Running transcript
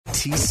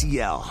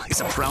TCL is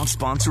a proud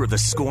sponsor of the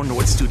Score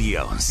North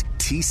Studios.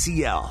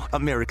 TCL,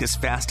 America's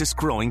fastest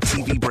growing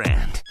TV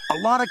brand. A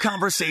lot of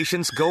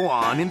conversations go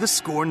on in the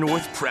Score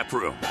North prep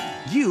room.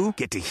 You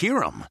get to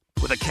hear them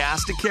with a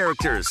cast of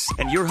characters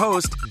and your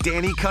host,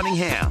 Danny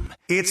Cunningham.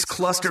 It's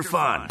Cluster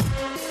Fun.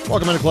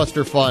 Welcome into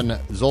Cluster Fun.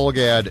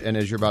 Zolgad, and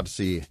as you're about to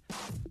see,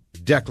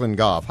 Declan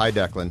Goff. Hi,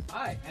 Declan.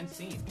 Hi, and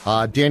scene.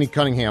 Danny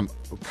Cunningham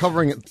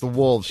covering the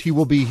Wolves. He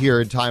will be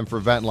here in time for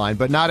Vent Line,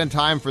 but not in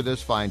time for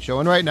this fine show.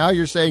 And right now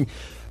you're saying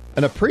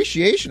an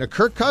appreciation of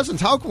Kirk Cousins.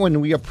 How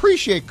can we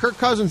appreciate Kirk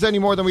Cousins any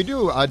more than we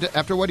do?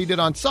 After what he did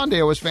on Sunday,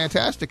 it was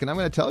fantastic, and I'm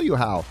going to tell you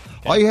how.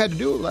 Okay. All you had to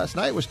do last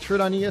night was turn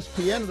on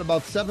ESPN at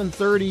about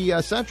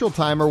 7:30 Central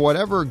Time or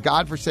whatever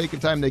godforsaken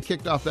time they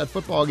kicked off that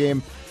football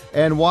game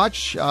and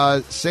watch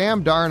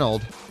Sam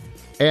Darnold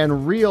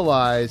and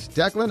realize,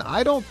 Declan,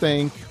 I don't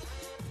think...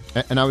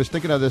 And I was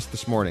thinking of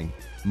this morning.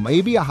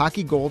 Maybe a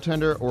hockey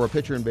goaltender or a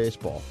pitcher in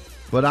baseball.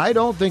 But I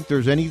don't think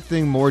there's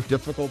anything more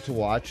difficult to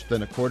watch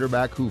than a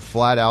quarterback who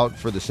flat out,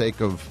 for the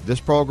sake of this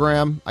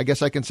program, I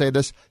guess I can say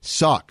this,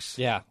 sucks.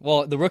 Yeah,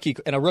 well,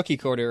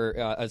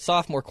 a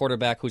sophomore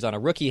quarterback who's on a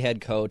rookie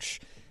head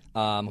coach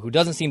who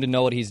doesn't seem to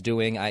know what he's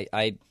doing,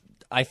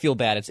 I feel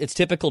bad. It's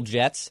typical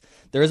Jets.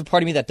 There is a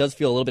part of me that does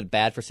feel a little bit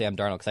bad for Sam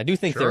Darnold because I do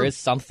think there is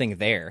something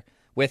there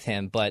with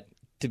him, but...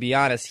 To be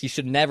honest, he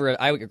should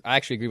never. I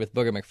actually agree with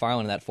Booger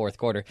McFarland in that fourth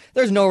quarter.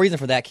 There's no reason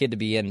for that kid to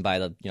be in by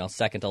the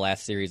second to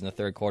last series in the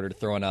third quarter, to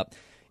throwing up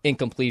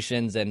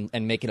incompletions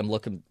and making him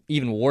look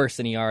even worse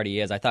than he already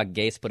is. I thought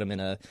Gase put him in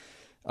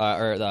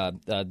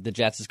the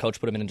Jets' coach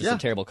put him in just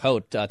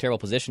a terrible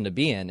position to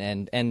be in,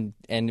 and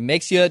it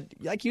makes you,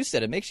 like you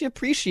said, it makes you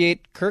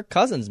appreciate Kirk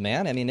Cousins,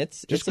 man. I mean,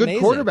 it's good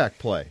amazing. Quarterback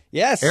play.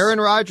 Yes, Aaron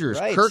Rodgers,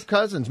 right. Kirk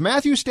Cousins,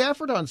 Matthew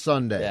Stafford on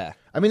Sunday. Yeah,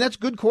 I mean that's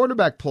good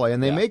quarterback play,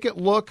 and they make it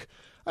look.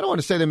 I don't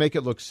want to say they make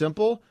it look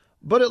simple,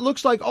 but it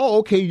looks like, oh,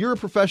 okay, you're a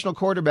professional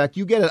quarterback.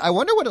 You get it. I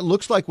wonder what it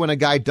looks like when a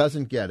guy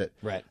doesn't get it.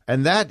 Right.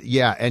 And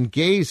and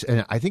Gase,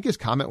 and I think his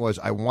comment was,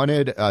 I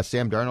wanted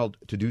Sam Darnold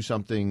to do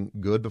something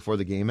good before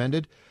the game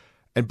ended.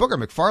 And Booger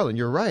McFarland,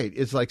 you're right.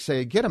 It's like,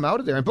 say, get him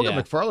out of there. And Booger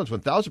McFarland's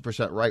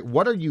 1,000% right.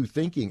 What are you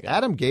thinking? Yeah.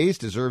 Adam Gase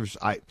deserves,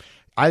 I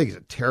think he's a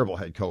terrible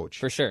head coach.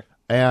 For sure.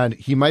 And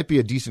he might be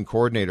a decent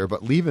coordinator,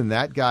 but leaving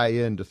that guy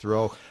in to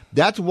throw,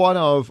 that's one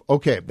of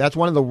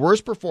the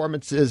worst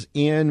performances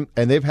and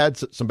they've had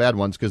some bad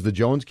ones because the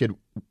Jones kid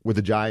with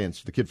the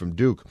Giants, the kid from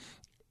Duke,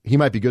 he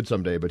might be good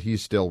someday, but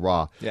he's still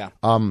raw. Yeah.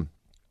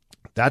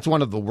 That's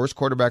one of the worst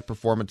quarterback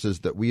performances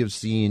that we have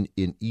seen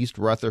in East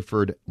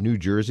Rutherford, New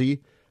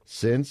Jersey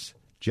since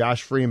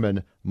Josh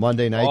Freeman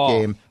Monday night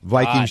game,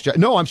 Vikings.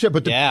 No, I'm sure,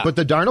 but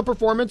the Darnold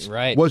performance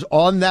was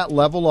on that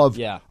level of,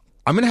 I'm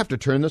going to have to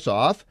turn this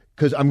off.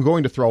 Because I'm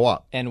going to throw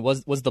up. And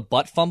was the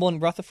butt fumble in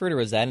Rutherford, or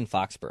was that in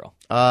Foxborough?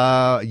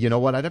 You know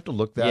what? I'd have to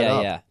look that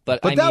up. Yeah,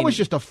 but that was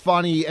just a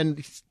funny,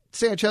 and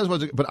Sanchez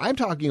was. But I'm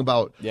talking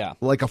about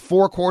like a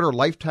 4-quarter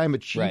lifetime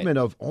achievement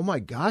of, oh my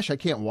gosh, I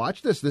can't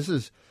watch this. This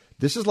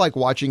is like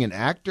watching an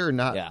actor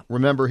not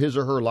remember his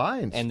or her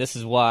lines. And this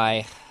is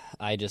why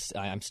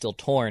I'm still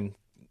torn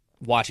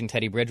watching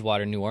Teddy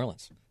Bridgewater in New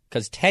Orleans.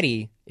 Because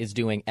Teddy is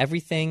doing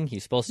everything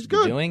he's supposed to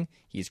be doing.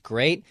 He's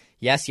great.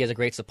 Yes, he has a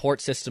great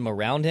support system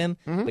around him,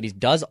 but he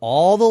does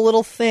all the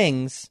little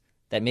things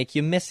that make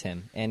you miss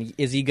him. And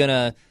is he going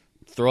to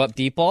throw up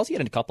deep balls? He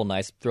had a couple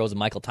nice throws of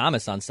Michael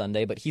Thomas on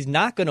Sunday, but he's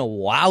not going to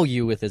wow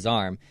you with his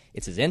arm.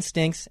 It's his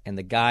instincts, and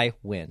the guy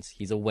wins.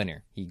 He's a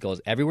winner. He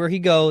goes everywhere he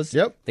goes.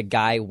 Yep. The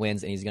guy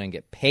wins, and he's going to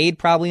get paid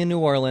probably in New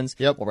Orleans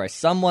or by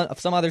some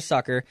other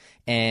sucker,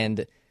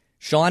 and...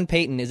 Sean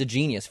Payton is a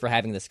genius for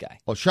having this guy.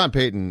 Well, Sean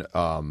Payton,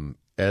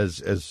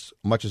 as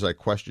much as I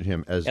question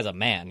him as a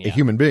man, a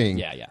human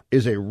being,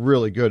 is a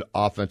really good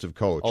offensive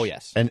coach. Oh,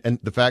 yes. And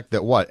the fact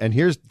that and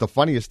here's the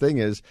funniest thing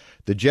is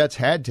the Jets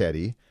had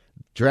Teddy,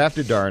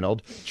 drafted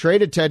Darnold,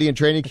 traded Teddy in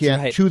training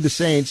camp to the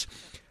Saints,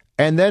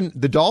 and then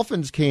the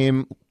Dolphins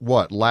came,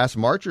 last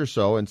March or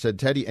so and said,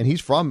 Teddy, and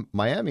he's from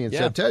Miami, and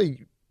said,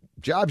 Teddy,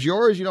 job's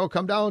yours,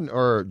 come down,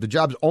 or the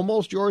job's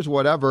almost yours,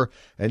 whatever,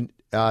 and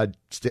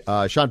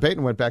Sean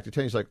Payton went back to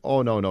Teddy. He's like,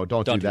 oh, no,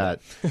 don't do that.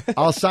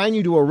 I'll sign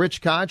you to a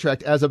rich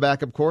contract as a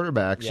backup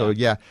quarterback. So,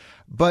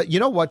 But you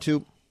know what,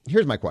 too?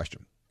 Here's my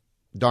question.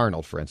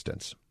 Darnold, for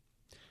instance.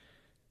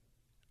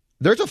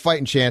 There's a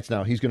fighting chance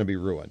now he's going to be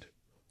ruined.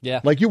 Yeah.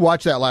 Like you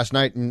watched that last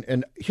night,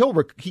 and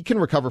he can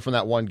recover from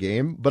that one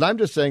game. But I'm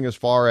just saying, as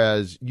far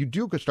as you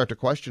do start to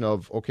question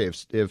of, okay,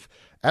 if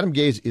Adam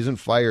Gase isn't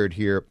fired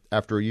here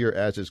after a year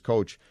as his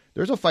coach,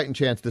 there's a fighting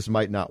chance this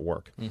might not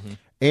work. Mm-hmm.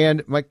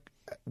 And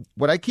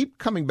what I keep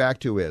coming back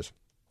to is,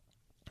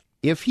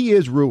 if he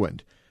is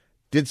ruined,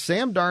 did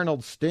Sam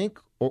Darnold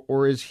stink,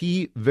 or is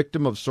he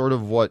victim of sort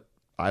of what,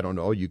 I don't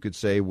know, you could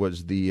say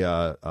was the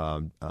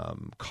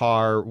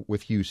Carr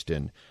with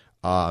Houston,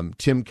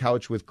 Tim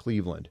Couch with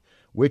Cleveland,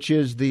 which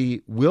is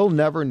we'll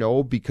never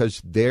know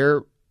because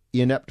their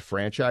inept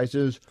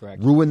franchises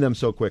Correct. ruin them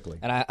so quickly.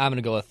 And I'm going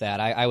to go with that.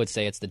 I would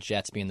say it's the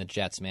Jets being the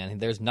Jets, man.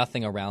 There's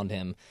nothing around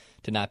him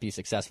to not be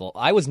successful.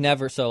 I was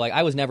never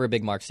a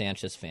big Mark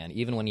Sanchez fan,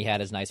 even when he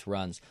had his nice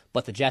runs.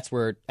 But the Jets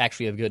were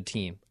actually a good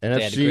team. They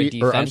had a great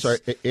defense.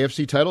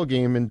 AFC title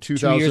game in 2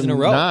 years in a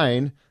row.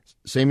 2009,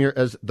 same year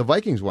as the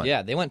Vikings won.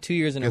 Yeah, they went 2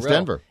 years in a row.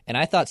 Denver. And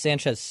I thought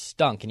Sanchez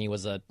stunk, and he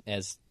was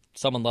as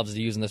someone loves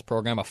to use in this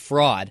program, a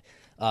fraud.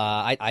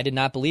 I did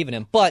not believe in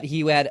him, but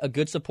he had a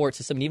good support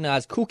system. And even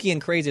as kooky and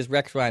crazy as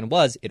Rex Ryan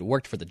was, it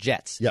worked for the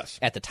Jets. Yes.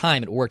 At the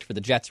time, it worked for the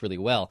Jets really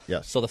well.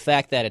 Yes. So the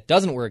fact that it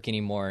doesn't work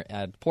anymore,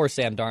 poor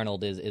Sam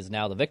Darnold is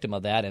now the victim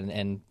of that,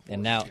 and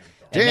now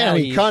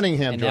Danny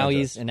Cunningham. And now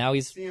he's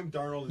Sam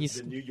Darnold is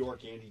the New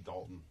York Andy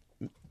Dalton.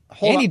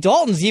 Andy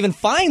Dalton's even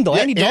fine though.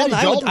 Yeah, Andy Dalton,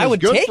 I would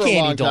take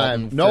Andy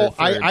Dalton.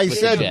 I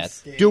said,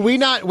 do we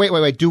not?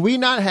 Wait. Do we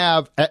not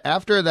have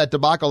after that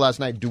debacle last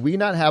night? Do we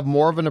not have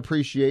more of an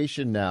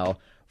appreciation now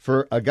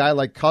for a guy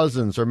like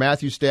Cousins or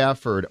Matthew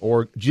Stafford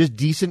or just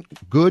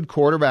decent, good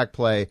quarterback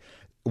play?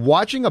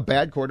 Watching a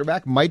bad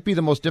quarterback might be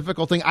the most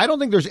difficult thing. I don't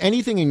think there's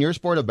anything in your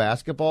sport of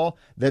basketball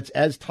that's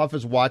as tough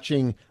as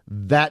watching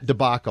that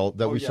debacle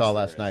that we saw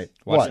last night.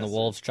 Watching the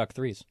Wolves chuck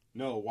threes.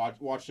 No,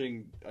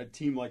 watching a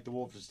team like the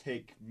Wolves just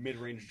take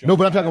mid-range jumps. No,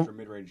 but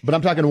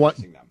I'm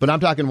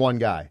talking one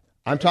guy.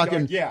 I'm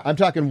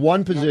talking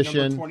one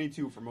position. Number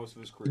 22 for most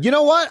of his career. You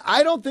know what?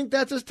 I don't think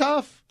that's as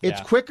tough. It's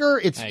quicker.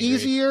 It's I agree.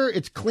 easier.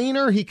 It's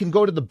cleaner. He can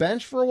go to the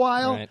bench for a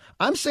while. Right.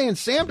 I'm saying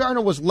Sam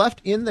Darnold was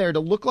left in there to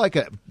look like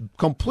a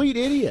complete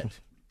idiot.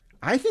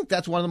 I think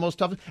that's one of the most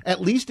toughest. At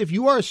least if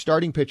you are a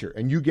starting pitcher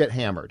and you get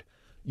hammered,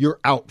 you're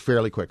out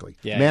fairly quickly.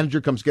 Yeah, Manager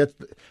comes gets.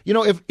 You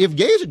know, if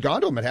Gaze had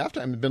gone to him at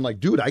halftime and been like,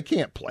 "Dude, I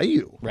can't play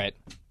you," right?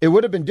 It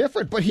would have been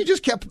different. But he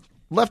just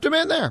left him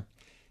in there.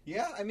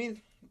 Yeah, I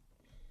mean,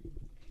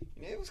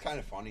 it was kind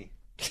of funny.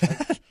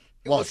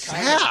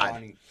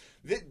 Sad.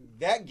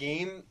 That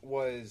game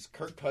was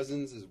Kirk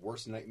Cousins'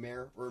 worst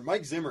nightmare, or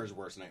Mike Zimmer's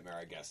worst nightmare,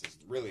 I guess, is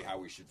really how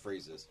we should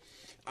phrase this,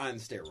 on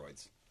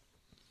steroids.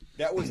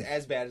 That was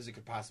as bad as it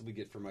could possibly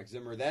get for Mike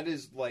Zimmer. That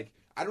is like,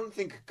 I don't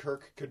think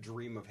Kirk could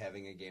dream of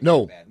having a game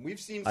that bad. We've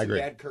seen some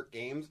bad Kirk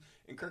games,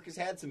 and Kirk has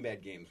had some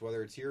bad games,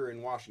 whether it's here or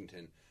in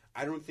Washington.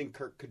 I don't think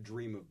Kirk could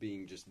dream of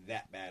being just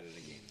that bad at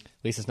a game.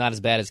 At least it's not as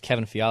bad as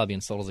Kevin Fiala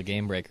being sold as a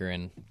game breaker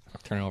and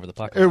turning over the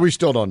puck. We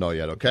still don't know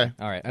yet, okay?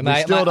 All right. Don't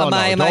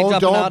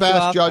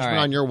pass judgment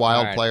on your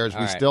wild players.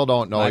 We still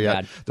don't know yet.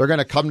 Bad. They're going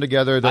to come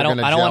together. They're going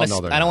to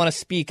gel. I don't want to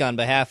speak on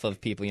behalf of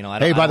people. You know.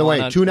 By the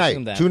way,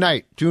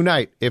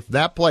 tonight, if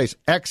that place,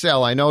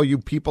 XL, I know you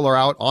people are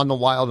out on the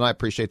Wild, and I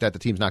appreciate that. The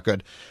team's not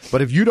good.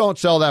 But if you don't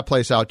sell that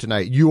place out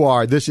tonight,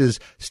 this is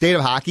State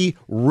of Hockey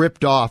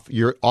ripped off.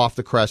 You're off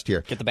the crest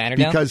here. Get the banner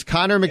down. Because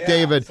Connor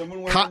McDavid,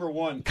 number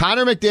one.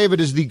 Connor McDavid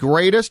is the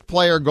greatest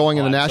player going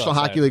in the National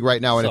Hockey League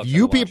right now. And if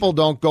you people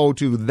don't go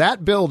to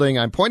that building,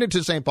 I'm pointed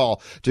to St.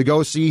 Paul, to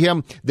go see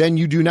him, then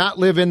you do not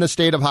live in the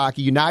state of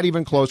hockey. You're not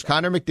even close.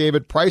 Connor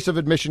McDavid, price of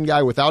admission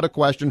guy without a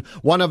question.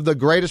 One of the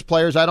greatest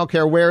players. I don't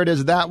care where it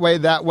is, that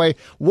way,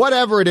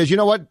 whatever it is. You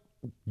know what?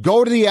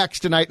 Go to the X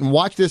tonight and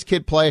watch this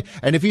kid play.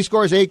 And if he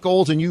scores 8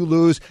 goals and you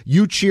lose,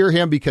 you cheer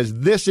him, because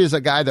this is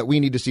a guy that we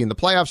need to see in the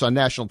playoffs on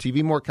national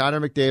TV more. Connor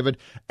McDavid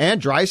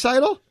and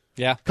Draisaitl.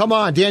 Yeah. Come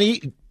on,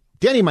 Danny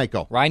might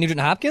go. Ryan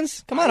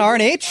Nugent-Hopkins? Come on,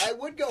 RNH. I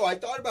would go. I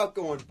thought about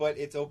going, but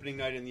it's opening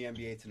night in the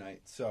NBA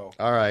tonight. So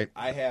all right.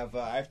 I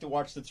have to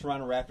watch the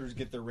Toronto Raptors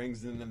get their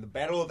rings, and then the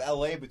Battle of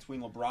LA between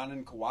LeBron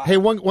and Kawhi. Hey,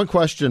 one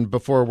question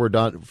before we're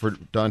done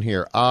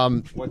here.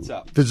 What's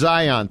up? The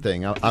Zion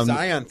thing.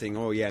 Zion thing.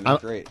 Oh yeah,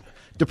 not great.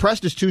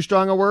 Depressed is too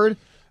strong a word.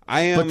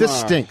 I am, but this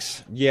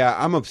stinks. Yeah,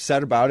 I'm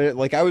upset about it.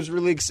 Like, I was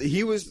really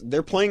excited.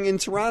 They're playing in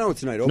Toronto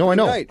tonight. No, I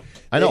know. Night.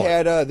 I know. They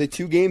had the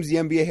 2 games the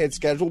NBA had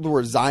scheduled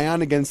were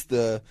Zion against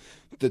the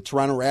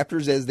Toronto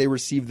Raptors as they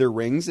receive their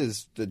rings,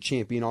 as the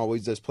champion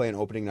always does play on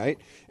opening night,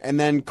 and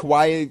then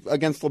Kawhi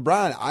against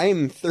LeBron. I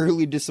am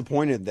thoroughly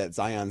disappointed that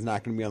Zion's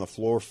not going to be on the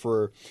floor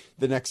for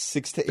the next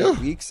 6 to 8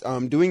 weeks.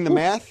 Doing the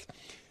math,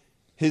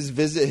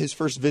 his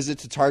first visit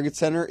to Target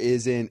Center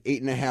is in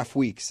 8.5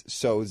 weeks.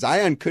 So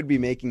Zion could be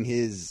making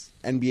his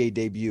NBA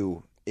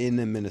debut in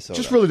Minnesota.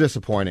 Just really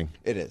disappointing.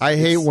 It is. I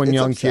hate when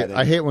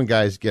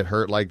guys get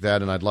hurt like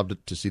that, and I'd love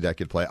to see that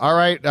kid play. All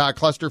right,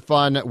 Cluster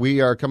Fun.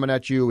 We are coming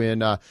at you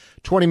in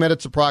 20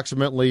 minutes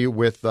approximately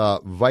with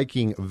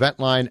Viking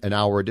Ventline, an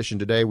hour edition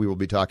today. We will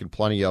be talking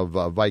plenty of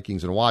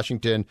Vikings in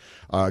Washington.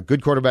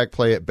 Good quarterback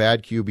play at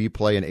bad QB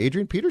play. And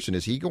Adrian Peterson,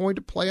 is he going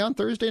to play on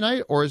Thursday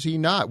night or is he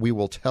not? We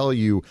will tell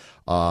you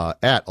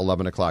at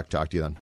 11 o'clock. Talk to you then.